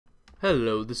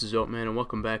Hello, this is Oatman, and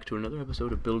welcome back to another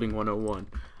episode of Building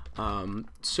 101.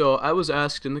 So I was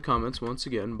asked in the comments once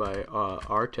again by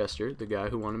our tester, the guy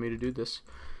who wanted me to do this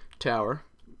tower,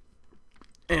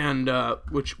 and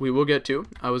which we will get to.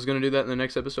 I was going to do that in the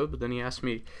next episode, but then he asked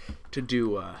me to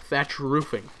do thatch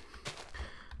roofing.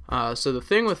 So the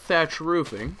thing with thatch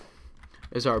roofing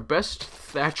is our best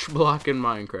thatch block in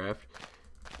Minecraft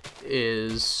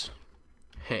is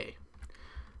hay.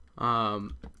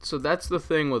 So that's the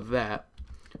thing with that.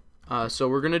 So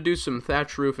we're going to do some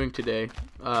thatch roofing today,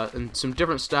 and some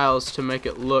different styles to make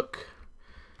it look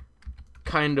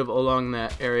kind of along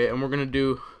that area, and we're going to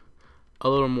do a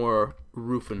little more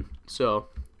roofing. So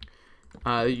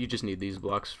you just need these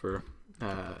blocks for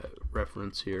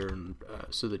reference here, and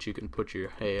so that you can put your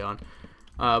hay on.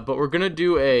 But we're going to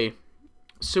do a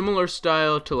similar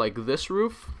style to like this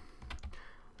roof,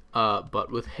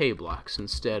 but with hay blocks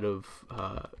instead of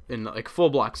in like full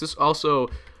blocks. This also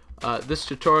this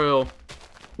tutorial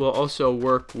will also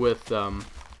work with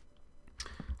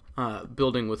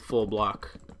building with full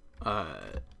block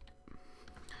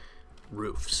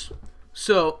roofs.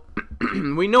 So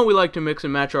we know we like to mix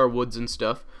and match our woods and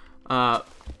stuff.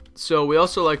 So we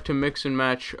also like to mix and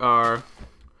match our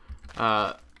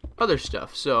other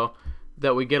stuff, so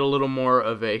that we get a little more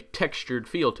of a textured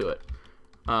feel to it.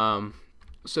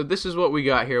 So this is what we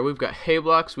got here. We've got hay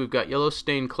blocks, we've got yellow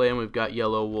stained clay, and we've got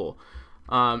yellow wool.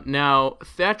 Now,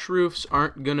 thatch roofs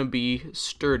aren't going to be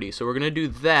sturdy, so we're going to do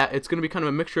that. It's going to be kind of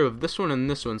a mixture of this one and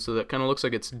this one, so that kind of looks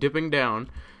like it's dipping down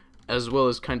as well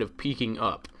as kind of peeking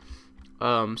up.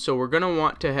 So we're going to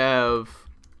want to have,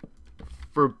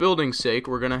 for building's sake,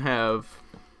 we're going to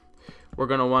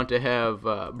want to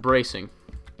have bracing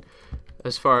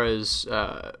as far as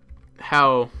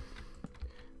how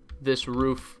this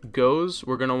roof goes.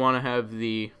 We're going to want to have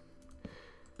the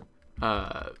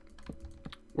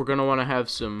we're going to want to have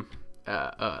some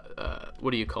what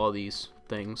do you call these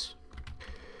things?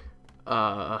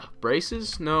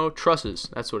 Braces? No, trusses.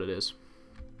 That's what it is.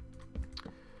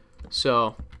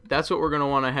 So that's what we're going to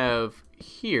want to have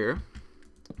here.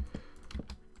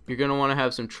 You're going to want to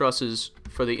have some trusses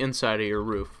for the inside of your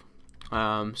roof.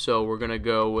 So we're going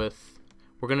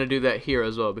to do that here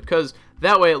as well, because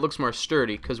that way it looks more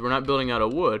sturdy, because we're not building out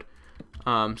of wood,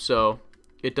 so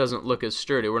it doesn't look as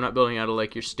sturdy. We're not building out of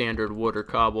like your standard wood or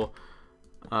cobble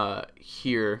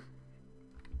here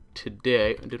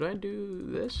today. Did I do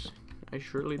this? I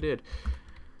surely did.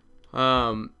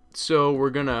 So we're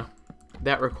gonna,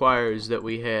 that requires that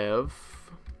we have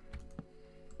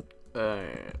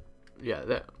yeah,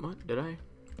 that, what did I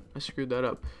screwed that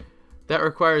up. That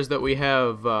requires that we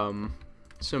have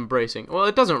some bracing. Well,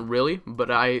 it doesn't really,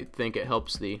 but I think it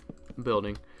helps the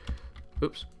building.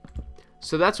 Oops.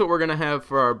 So that's what we're going to have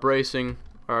for our bracing,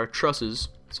 our trusses,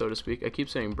 so to speak. I keep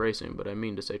saying bracing, but I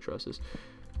mean to say trusses.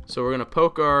 So we're going to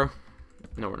poke our...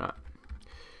 No, we're not.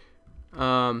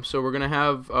 So we're going to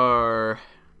have our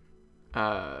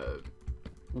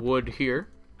wood here.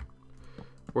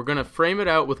 We're going to frame it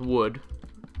out with wood.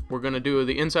 We're going to do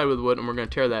the inside with wood, and we're going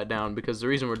to tear that down, because the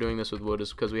reason we're doing this with wood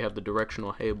is because we have the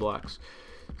directional hay blocks.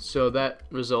 So that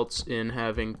results in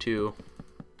having to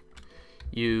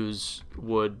use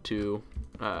wood to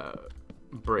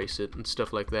brace it and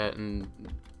stuff like that, and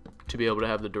to be able to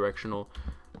have the directional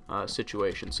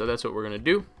situation. So that's what we're going to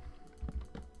do.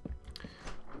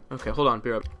 Okay, hold on,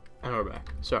 beer up. And we're back.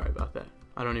 Sorry about that.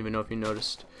 I don't even know if you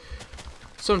noticed.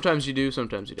 Sometimes you do,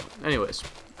 sometimes you don't. Anyways,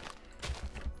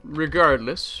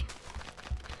 regardless,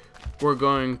 we're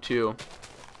going to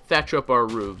thatch up our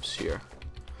roofs here.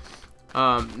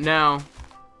 Now,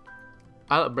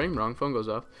 brain wrong, phone goes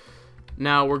off.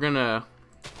 Now we're gonna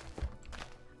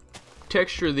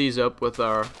texture these up with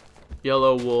our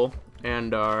yellow wool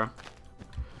and our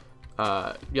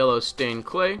yellow stained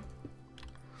clay,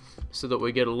 so that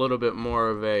we get a little bit more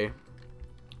of a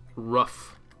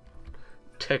rough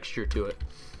texture to it.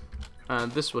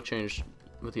 This will change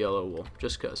with yellow wool,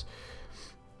 just cause.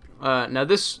 Now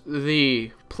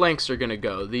the planks are gonna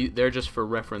go. They're just for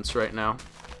reference right now,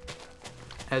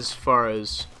 as far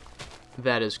as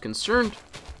that is concerned.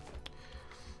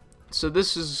 So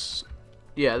this is,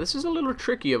 yeah, this is a little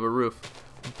tricky of a roof,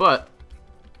 but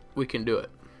we can do it.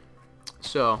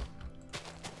 So,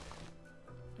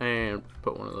 and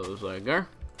put one of those like there.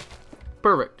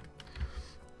 Perfect.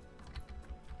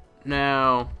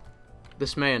 Now,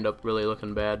 this may end up really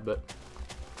looking bad, but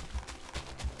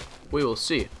we will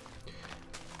see.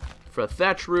 For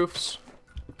thatch roofs,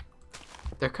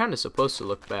 they're kind of supposed to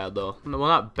look bad, though. Well,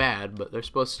 not bad, but they're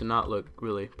supposed to not look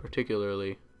really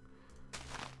particularly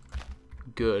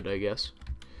good, I guess.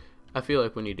 I feel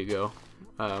like we need to go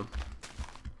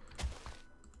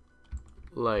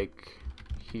like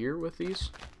here with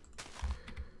these.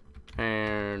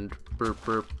 And burp,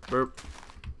 burp, burp.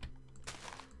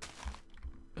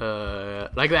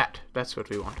 Like that. That's what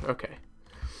we want. Okay.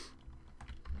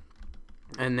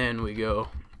 And then we go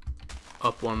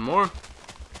up one more.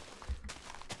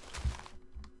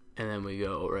 And then we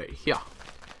go right here.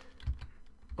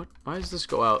 What? Why does this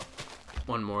go out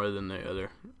one more than the other?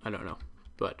 I don't know.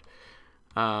 But,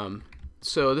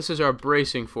 so this is our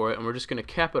bracing for it, and we're just gonna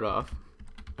cap it off.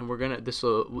 And we're gonna, this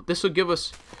will give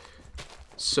us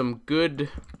some good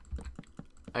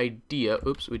idea.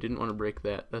 Oops, we didn't want to break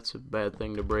that. That's a bad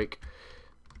thing to break.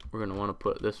 We're gonna want to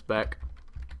put this back.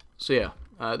 So yeah,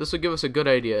 this will give us a good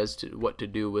idea as to what to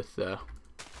do with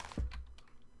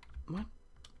what?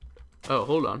 Oh,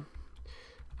 hold on.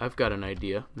 I've got an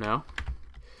idea now.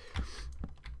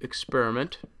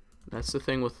 Experiment. That's the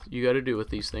thing with you got to do with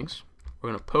these things. We're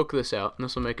gonna poke this out, and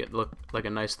this will make it look like a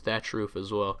nice thatch roof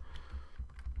as well,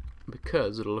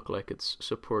 because it'll look like it's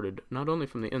supported not only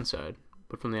from the inside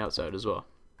but from the outside as well.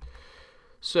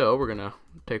 So we're gonna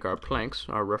take our planks,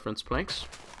 our reference planks.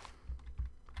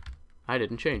 I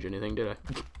didn't change anything, did I?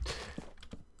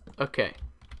 Okay,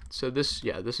 so this,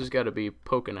 yeah, this has got to be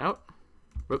poking out.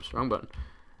 Whoops, wrong button.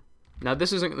 Now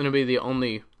this isn't going to be the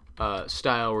only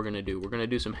style we're going to do. We're going to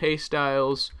do some hay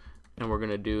styles, and we're going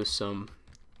to do some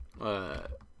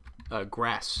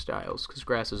grass styles, because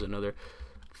grass is another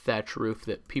thatch roof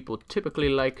that people typically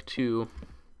like to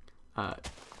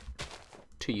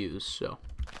use. So,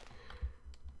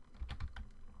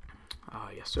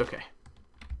 yes, okay.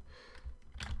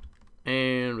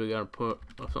 And we gotta put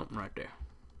something right there.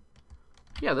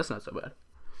 Yeah, that's not so bad.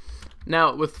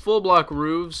 Now, with full block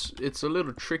roofs, it's a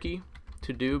little tricky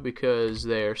to do because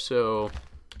they're so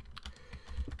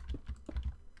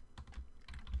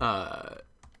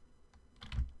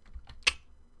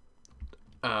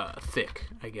thick,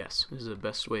 I guess, is the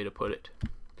best way to put it.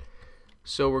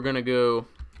 So we're gonna go.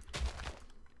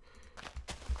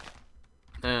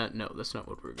 No, that's not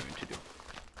what we're going to do.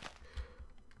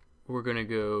 We're gonna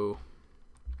go.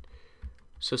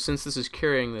 So since this is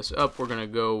carrying this up, we're gonna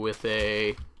go with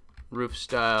a roof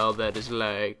style that is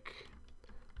like,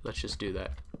 let's just do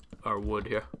that, our wood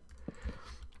here,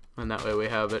 and that way we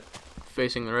have it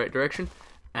facing the right direction.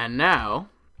 And now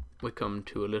we come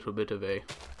to a little bit of a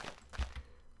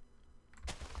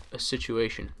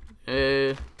situation,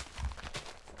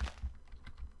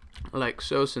 like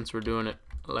so, since we're doing it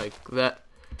like that.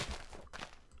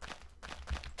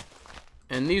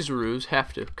 And these roofs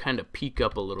have to kind of peak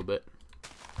up a little bit.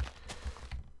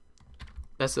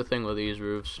 That's the thing with these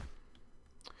roofs,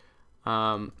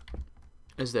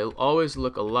 is they'll always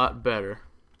look a lot better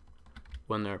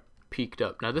when they're peaked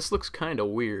up. Now this looks kind of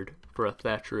weird for a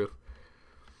thatch roof.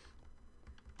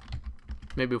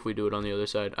 Maybe if we do it on the other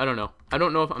side. I don't know. I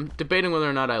don't know if I'm debating whether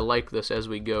or not I like this as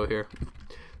we go here.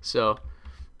 So,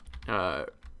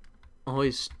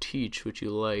 always teach what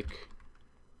you like.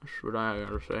 That's what I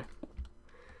gotta say.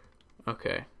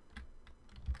 Okay.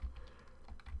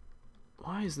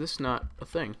 Why is this not a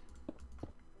thing?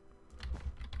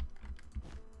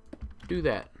 Do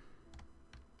that.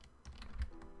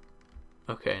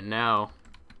 Okay, now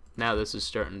this is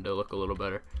starting to look a little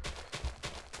better.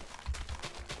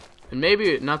 And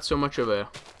maybe not so much of a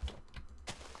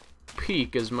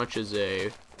peak as much as a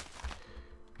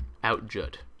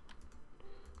outjut.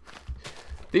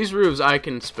 These roofs I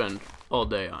can spend all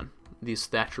day on. These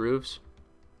thatch roofs.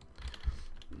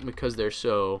 Because they're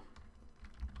so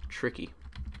tricky.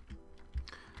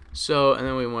 So, and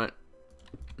then we went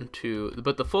into,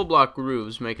 but the full block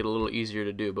roofs make it a little easier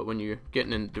to do, but when you're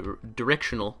getting into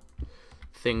directional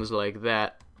things like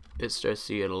that, it starts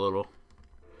to get a little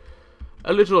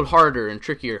harder and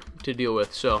trickier to deal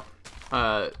with. So,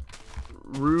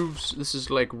 roofs, this is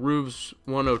like roofs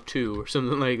 102 or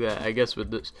something like that, I guess.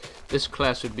 With this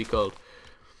class would be called,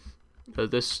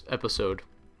 this episode,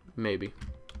 maybe.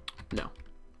 No,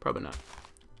 probably not.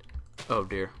 Oh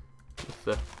dear. With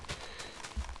the,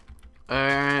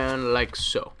 and like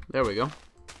so. There we go.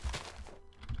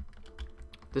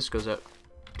 This goes out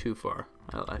too far,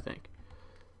 I think.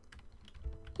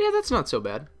 Yeah, that's not so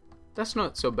bad. That's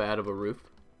not so bad of a roof.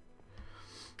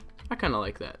 I kind of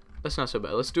like that. That's not so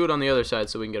bad. Let's do it on the other side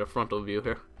so we can get a frontal view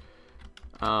here.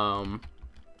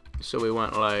 So we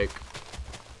went like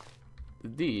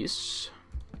these.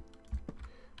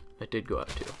 It did go out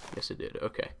too. Yes, it did.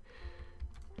 Okay.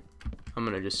 I'm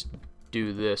gonna just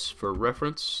do this for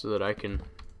reference so that I can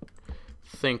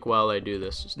think while I do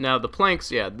this. Now the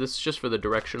planks, yeah, this is just for the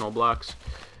directional blocks.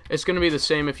 It's gonna be the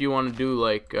same if you want to do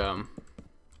like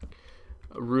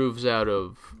roofs out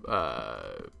of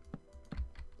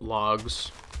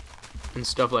logs and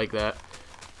stuff like that.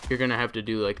 you're gonna have to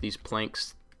do like these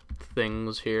planks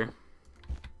things here,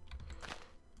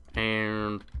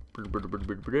 and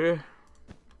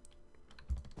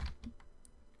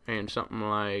something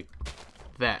like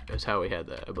that is how we had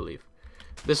that, I believe.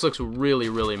 This looks really,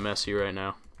 really messy right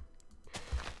now,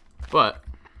 but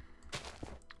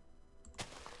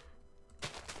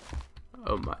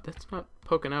oh my, that's not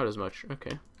poking out as much.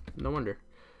 Okay, no wonder.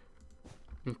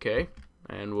 Okay,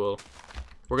 and we're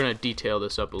gonna detail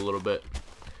this up a little bit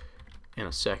in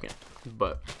a second,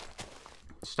 but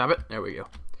stop it. There we go.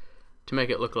 To make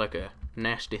it look like a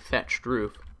nasty thatched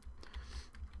roof.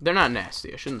 They're not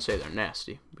nasty. I shouldn't say they're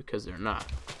nasty because they're not.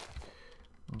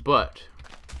 But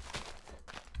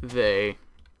they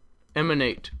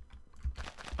emanate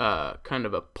kind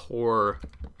of a poor,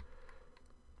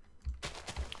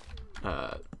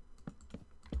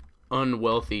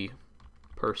 unwealthy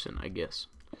person, I guess.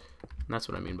 And that's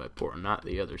what I mean by poor, not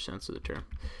the other sense of the term.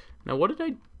 Now, what did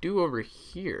I do over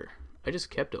here? I just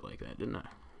kept it like that, didn't I?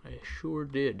 I sure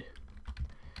did.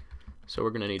 So we're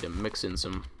going to need to mix in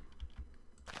some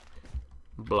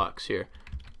blocks here.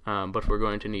 But we're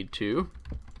going to need to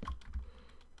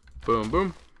boom,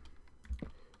 boom,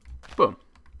 boom.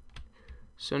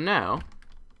 So now,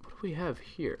 what do we have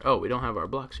here? Oh, we don't have our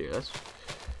blocks here. That's...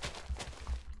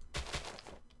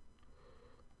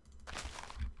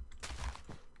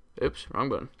 Oops, wrong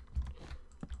button.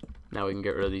 Now we can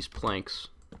get rid of these planks.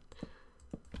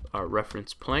 Our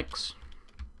reference planks.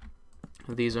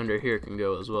 These under here can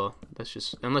go as well. That's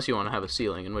just, unless you want to have a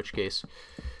ceiling, in which case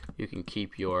you can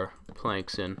keep your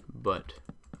planks in. But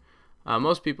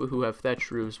most people who have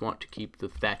thatched roofs want to keep the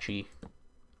thatchy...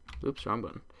 Oops, wrong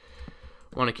button.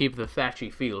 Want to keep the thatchy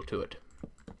feel to it.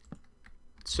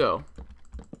 So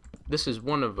this is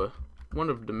one of the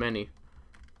many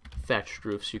thatched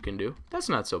roofs you can do. That's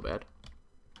not so bad.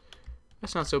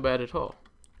 That's not so bad at all.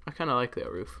 I kind of like that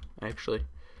roof, actually.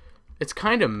 It's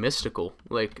kind of mystical,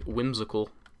 like whimsical.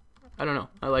 I don't know.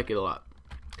 I like it a lot.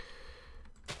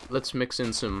 Let's mix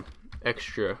in some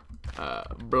extra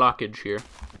blockage here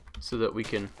so that we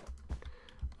can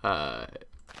have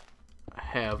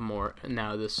more.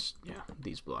 Now this, yeah,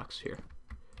 these blocks here.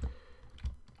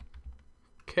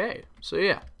 Okay, so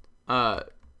yeah,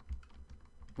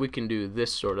 we can do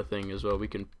this sort of thing as well. We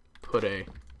can put like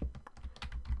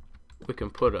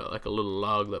a little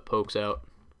log that pokes out.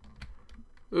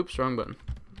 Oops, wrong button.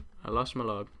 I lost my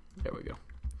log. There we go.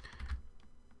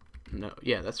 No,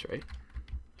 yeah, that's right,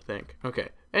 I think. Okay,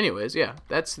 anyways, yeah,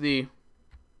 that's the...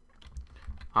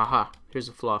 Aha, here's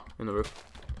a flaw in the roof.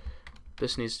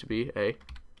 This needs to be a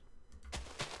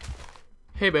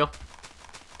hay bale.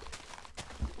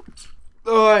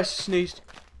 Oh, I sneezed.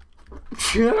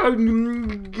 I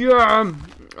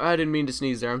didn't mean to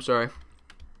sneeze there, I'm sorry.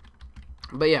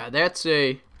 But yeah, that's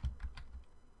a...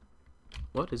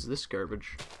 What is this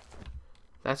garbage?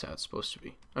 That's how it's supposed to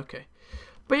be. Okay.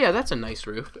 But yeah, that's a nice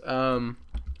roof.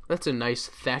 That's a nice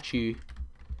thatchy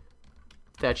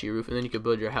roof, and then you can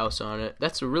build your house on it.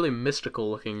 That's a really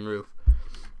mystical looking roof.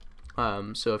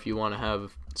 So if you want to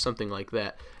have something like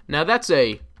that. Now that's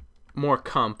a more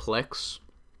complex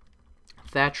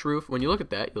thatch roof. When you look at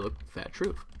that, you look at the thatch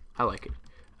roof. I like it.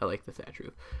 I like the thatch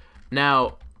roof.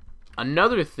 Now,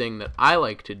 another thing that I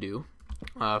like to do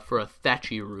for a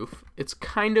thatchy roof, it's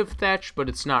kind of thatch, but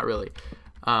it's not really.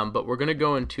 But we're going to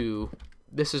go into,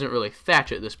 this isn't really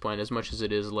thatch at this point as much as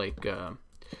it is like,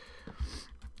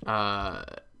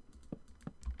 what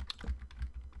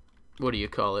do you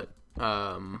call it?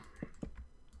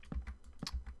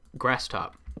 Grass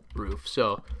top roof.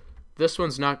 So this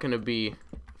one's not going to be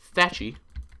thatchy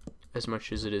as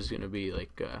much as it is going to be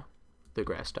like the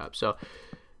grass top. So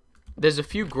there's a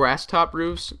few grass top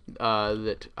roofs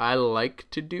that I like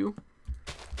to do.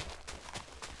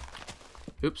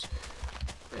 Oops.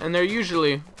 And they're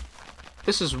usually,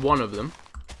 this is one of them.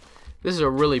 This is a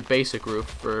really basic roof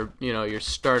for, you know, your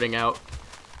starting out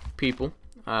people,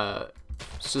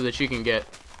 so that you can get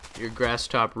your grass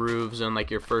top roofs and like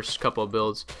your first couple of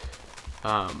builds.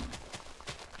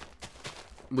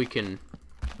 We can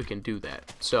do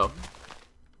that. So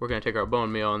we're gonna take our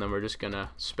bone meal and then we're just gonna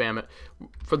spam it.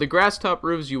 For the grass top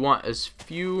roofs, you want as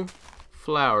few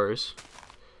flowers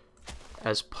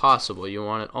as possible. You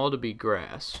want it all to be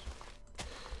grass.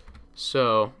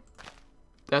 So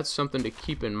that's something to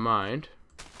keep in mind.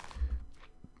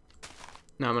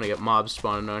 Now I'm gonna get mobs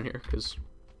spawning on here, cause.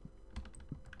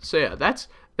 So yeah, that's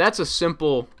a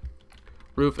simple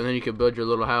roof, and then you can build your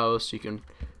little house. You can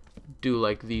do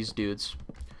like these dudes.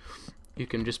 You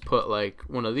can just put like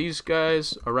one of these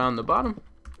guys around the bottom,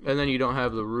 and then you don't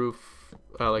have the roof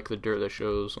like the dirt that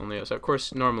shows on the outside. Of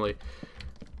course, normally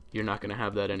you're not gonna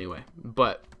have that anyway,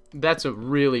 but that's a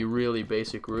really, really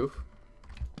basic roof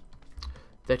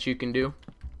that you can do.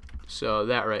 So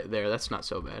that right there, that's not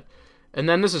so bad. And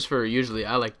then this is for, usually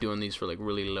I like doing these for like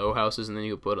really low houses, and then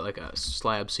you put like a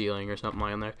slab ceiling or something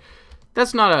on there.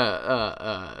 That's not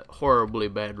a horribly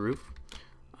bad roof.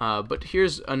 But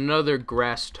here's another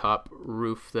grass top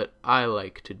roof that I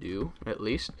like to do, at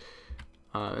least.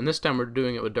 And this time we're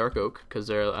doing it with dark oak, because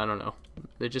they're, I don't know,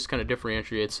 it just kind of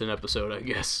differentiates an episode, I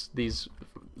guess. These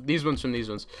ones from these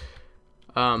ones.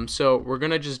 So we're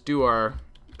gonna just do our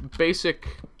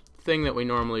basic thing that we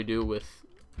normally do with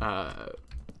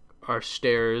our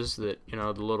stairs, that, you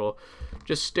know, the little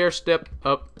just stair step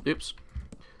up, oops,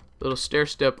 little stair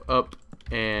step up,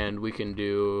 and we can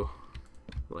do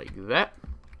like that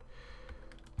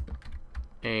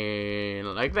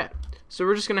and like that. So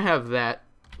we're just gonna have that.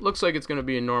 Looks like it's gonna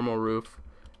be a normal roof,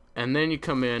 and then you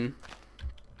come in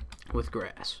with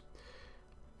grass.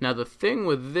 Now the thing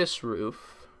with this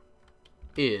roof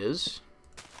is,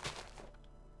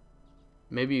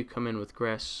 maybe you come in with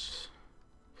grass.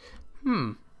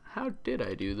 How did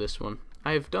I do this one?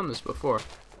 I've done this before.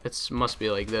 It must be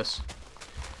like this.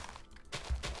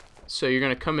 So you're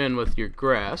gonna come in with your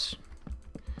grass.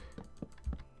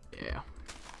 Yeah,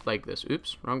 like this.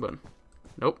 Oops, wrong button.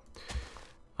 Nope.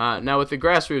 Now with the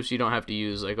grass roofs, you don't have to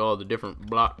use like all the different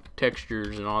block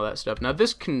textures and all that stuff. Now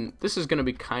this is gonna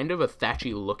be kind of a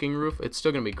thatchy looking roof. It's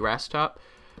still gonna be grass top,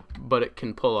 but it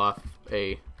can pull off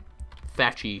a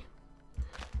thatchy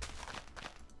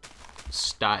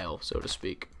style, so to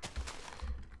speak.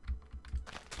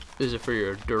 This is for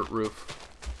your dirt roof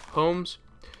homes.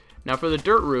 Now for the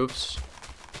dirt roofs,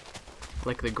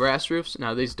 like the grass roofs,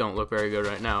 now these don't look very good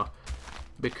right now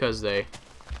because they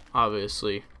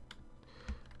obviously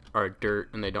are dirt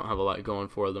and they don't have a lot going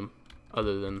for them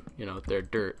other than, you know, they're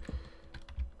dirt.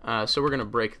 So we're gonna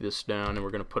break this down and we're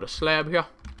gonna put a slab here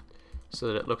so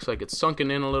that it looks like it's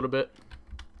sunken in a little bit,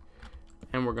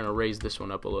 and we're gonna raise this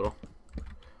one up a little,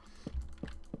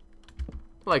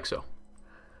 like so,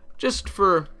 just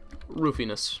for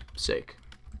roofiness sake.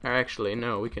 Or actually,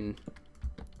 no, we can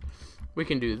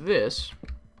do this,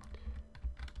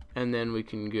 and then we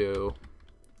can go,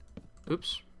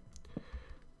 oops,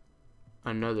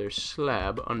 another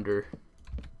slab under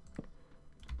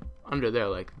there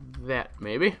like that,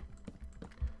 maybe.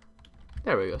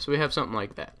 There we go. So we have something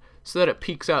like that, so that it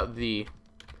peeks out the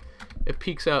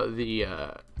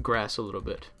grass a little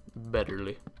bit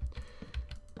betterly.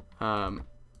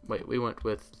 Wait, we went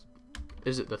with,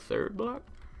 is it the third block?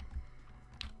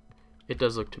 It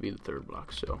does look to be the third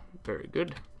block, so very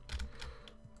good.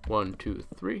 1, 2,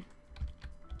 3.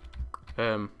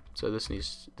 So this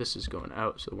is going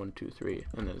out, so 1, 2, 3,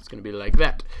 and then it's gonna be like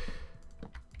that.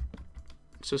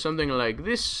 So something like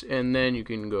this, and then you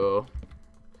can go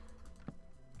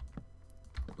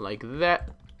like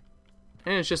that,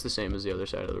 and it's just the same as the other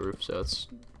side of the roof. So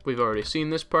we've already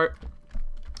seen this part,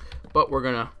 but we're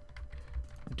gonna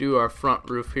do our front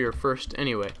roof here first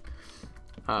anyway.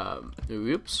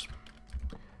 Oops.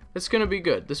 It's gonna be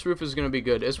good. This roof is gonna be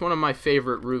good. It's one of my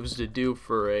favorite roofs to do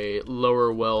for a lower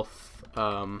wealth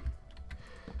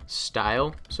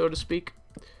style, so to speak,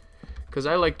 because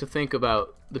I like to think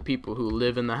about the people who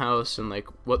live in the house and like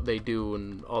what they do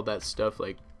and all that stuff,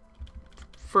 like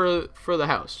for the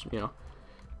house, you know.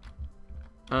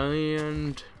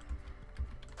 And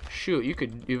shoot, you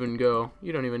could even go,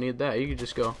 you don't even need that, you could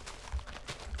just go,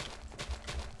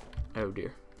 oh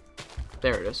dear,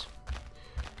 there it is.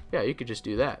 Yeah, you could just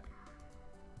do that.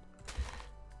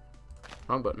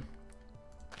 Wrong button.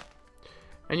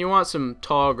 And you want some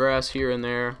tall grass here and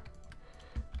there,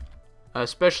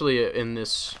 especially in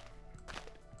this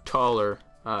taller,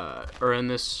 or in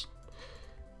this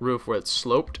roof where it's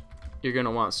sloped. You're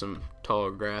gonna want some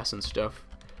taller grass and stuff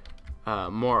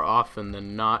more often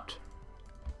than not.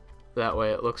 That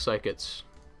way it looks like it's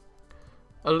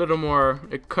a little more,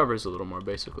 it covers a little more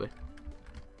basically,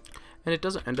 and it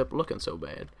doesn't end up looking so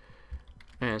bad.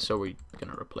 And so we're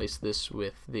gonna replace this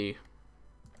with the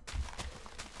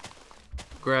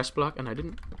grass block, and I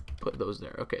didn't put those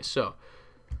there. Okay, so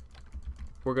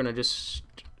we're gonna just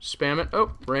spam it.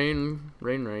 Oh, rain,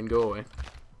 rain, rain, go away.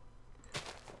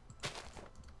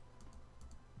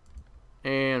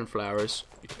 And flowers.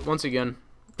 Once again,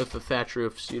 with the thatch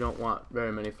roofs, you don't want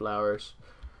very many flowers.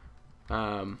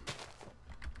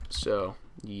 So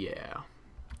yeah.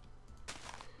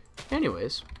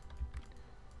 Anyways,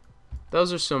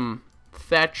 those are some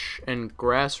thatch and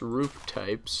grass roof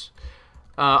types.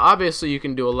 Obviously, you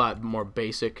can do a lot more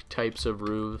basic types of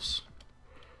roofs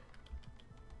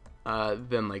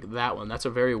than like that one. That's a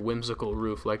very whimsical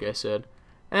roof, like I said.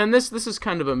 And this is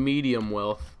kind of a medium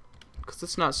wealth, because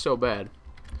it's not so bad.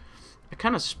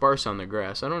 kind of sparse on the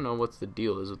grass. I don't know what's the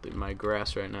deal is with my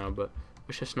grass right now, but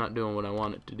it's just not doing what I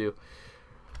want it to do.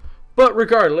 But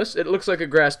regardless, it looks like a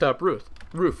grass top roof.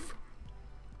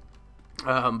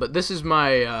 But this is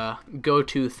my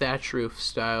go-to thatch roof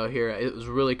style here. It was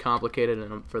really complicated,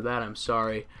 and for that I'm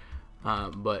sorry.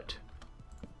 But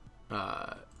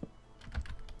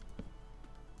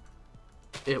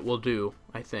it will do,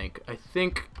 I think. I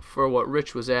think for what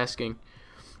Rich was asking,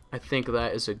 I think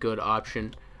that is a good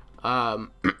option. I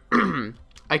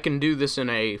can do this in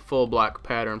a full block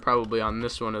pattern, probably on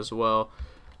this one as well,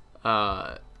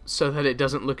 so that it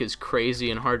doesn't look as crazy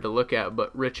and hard to look at.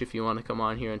 But Rich, if you want to come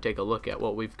on here and take a look at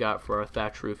what we've got for our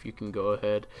thatch roof, you can go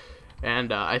ahead.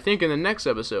 And I think in the next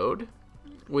episode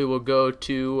we will go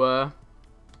to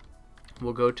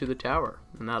the tower,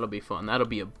 and that'll be fun. That'll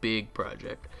be a big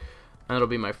project. That'll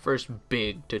be my first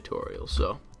big tutorial.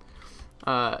 So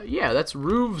yeah, that's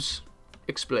roofs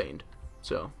explained.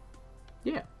 So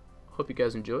yeah, hope you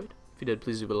guys enjoyed. If you did,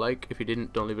 please leave a like. If you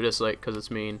didn't, don't leave a dislike, because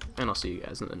it's mean. And I'll see you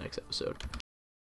guys in the next episode.